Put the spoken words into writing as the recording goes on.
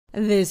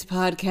This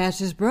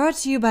podcast is brought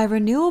to you by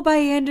Renewal by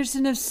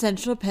Andersen of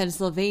Central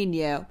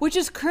Pennsylvania, which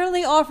is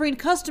currently offering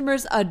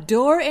customers a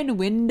door and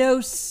window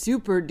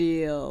super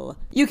deal.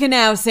 You can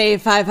now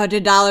save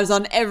 $500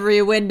 on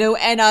every window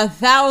and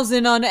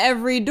 $1,000 on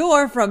every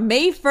door from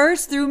May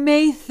 1st through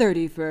May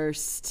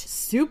 31st.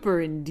 Super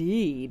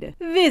indeed.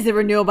 Visit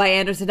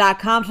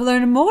renewalbyandersen.com to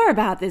learn more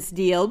about this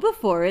deal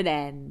before it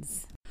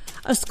ends.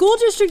 A school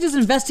district is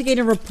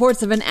investigating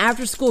reports of an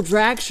after-school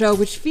drag show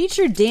which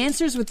featured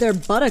dancers with their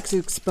buttocks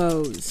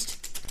exposed.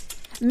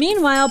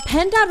 Meanwhile,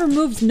 PennDOT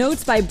removes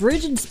notes by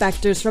bridge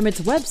inspectors from its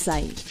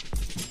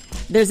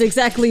website. There's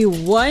exactly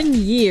 1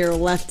 year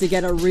left to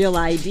get a real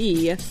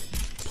ID.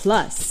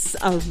 Plus,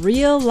 a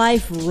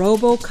real-life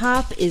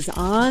RoboCop is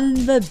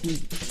on the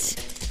beat.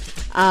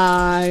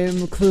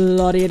 I'm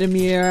Claudia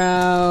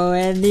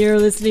DeMiro, and you're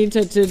listening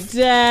to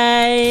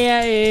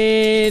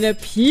Today in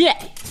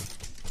PA.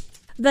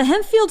 The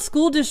Hempfield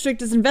School District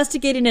is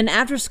investigating an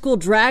after-school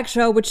drag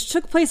show which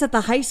took place at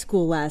the high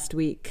school last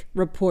week,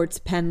 reports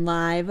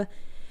PennLive.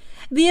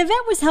 The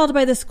event was held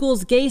by the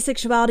school's Gay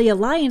Sexuality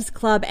Alliance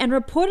Club and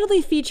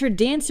reportedly featured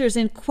dancers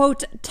in,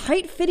 quote,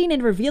 tight-fitting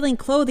and revealing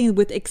clothing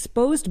with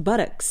exposed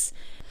buttocks.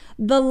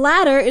 The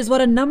latter is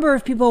what a number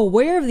of people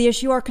aware of the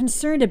issue are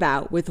concerned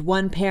about, with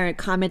one parent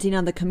commenting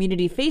on the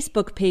community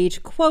Facebook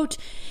page, quote,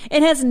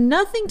 it has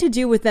nothing to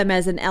do with them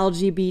as an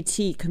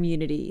LGBT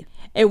community.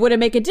 It wouldn't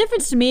make a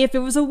difference to me if it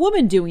was a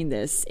woman doing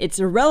this. It's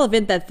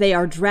irrelevant that they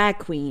are drag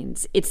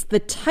queens. It's the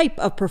type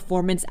of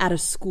performance at a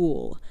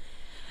school.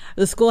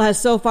 The school has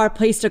so far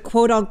placed a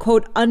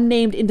quote-unquote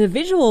unnamed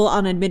individual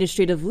on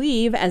administrative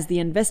leave as the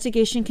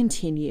investigation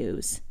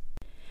continues.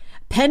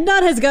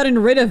 PennDOT has gotten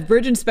rid of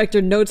bridge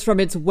inspector notes from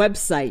its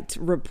website,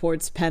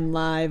 reports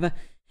PennLive.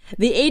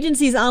 The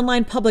agency's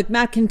online public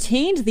map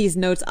contained these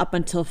notes up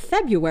until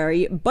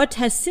February, but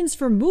has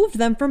since removed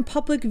them from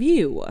public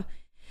view.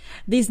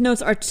 These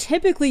notes are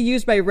typically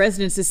used by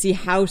residents to see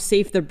how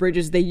safe the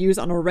bridges they use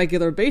on a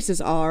regular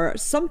basis are,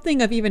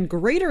 something of even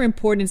greater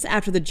importance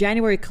after the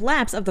January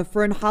collapse of the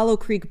Fern Hollow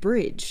Creek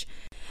Bridge.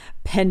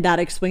 PennDOT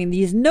explained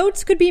these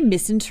notes could be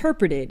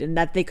misinterpreted and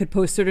that they could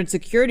pose certain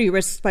security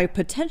risks by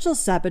potential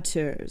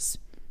saboteurs.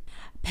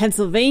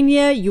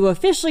 Pennsylvania, you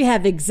officially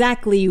have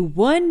exactly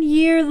 1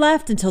 year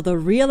left until the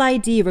Real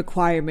ID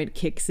requirement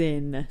kicks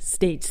in,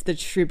 states the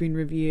Tribune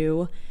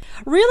Review.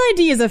 Real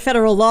ID is a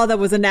federal law that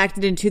was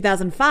enacted in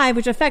 2005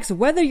 which affects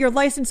whether your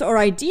license or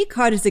ID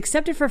card is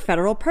accepted for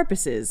federal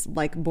purposes,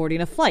 like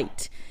boarding a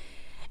flight.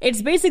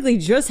 It's basically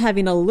just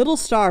having a little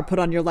star put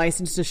on your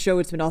license to show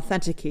it's been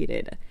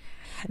authenticated.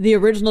 The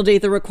original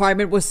date the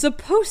requirement was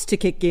supposed to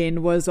kick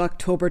in was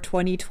October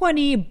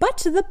 2020, but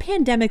the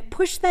pandemic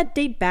pushed that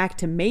date back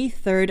to May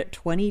 3rd,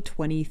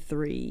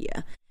 2023.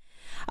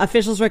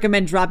 Officials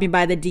recommend dropping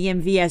by the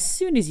DMV as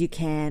soon as you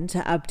can to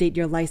update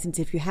your license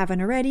if you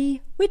haven't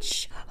already,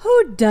 which,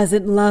 who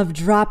doesn't love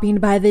dropping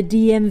by the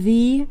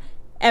DMV?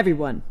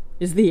 Everyone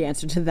is the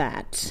answer to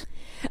that.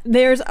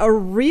 There's a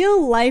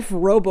real-life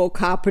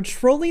RoboCop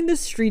patrolling the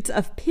streets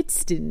of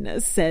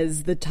Pittston,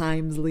 says the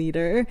Times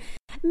leader.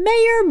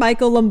 Mayor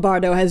Michael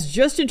Lombardo has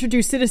just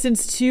introduced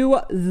citizens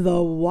to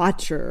The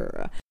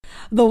Watcher.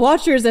 The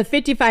Watcher is a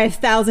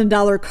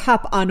 $55,000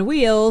 cop on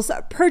wheels,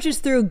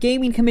 purchased through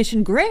Gaming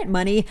Commission grant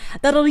money,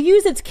 that'll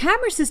use its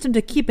camera system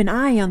to keep an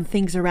eye on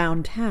things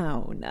around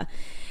town.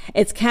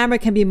 Its camera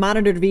can be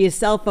monitored via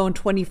cell phone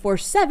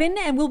 24/7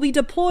 and will be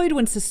deployed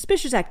when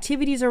suspicious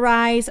activities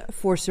arise,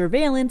 for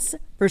surveillance,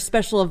 for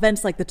special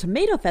events like the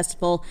Tomato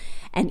Festival,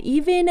 and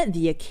even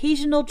the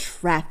occasional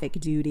traffic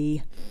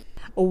duty.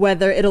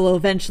 Whether it'll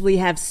eventually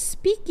have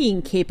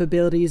speaking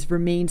capabilities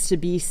remains to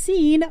be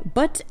seen,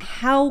 but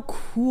how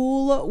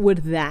cool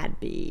would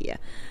that be?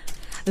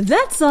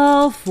 That's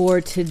all for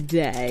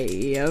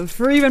today.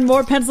 For even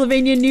more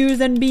Pennsylvania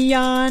news and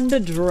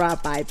beyond,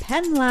 drop by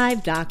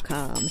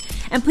PennLive.com.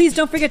 And please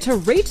don't forget to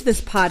rate this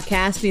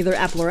podcast in either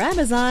Apple or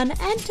Amazon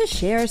and to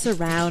share us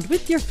around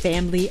with your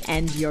family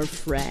and your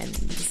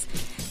friends.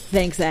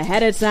 Thanks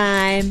ahead of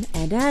time,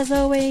 and as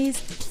always,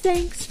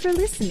 thanks for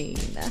listening.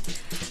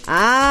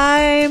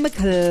 I'm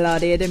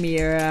Claudia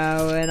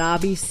DeMiro, and I'll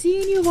be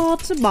seeing you all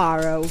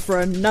tomorrow for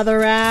another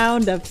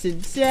round of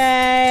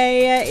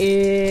Today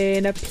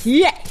in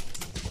PA.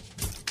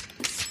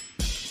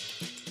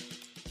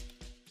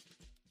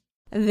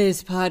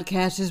 This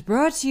podcast is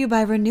brought to you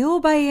by Renewal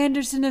by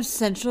Andersen of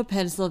Central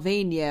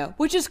Pennsylvania,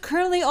 which is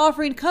currently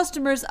offering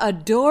customers a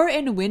door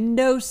and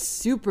window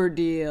super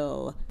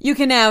deal. You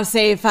can now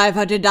save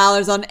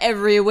 $500 on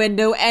every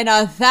window and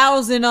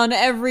 $1,000 on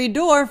every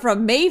door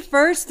from May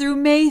 1st through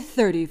May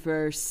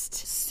 31st.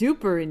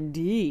 Super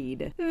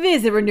indeed.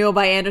 Visit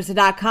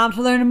renewalbyandersen.com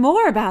to learn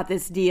more about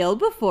this deal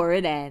before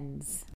it ends.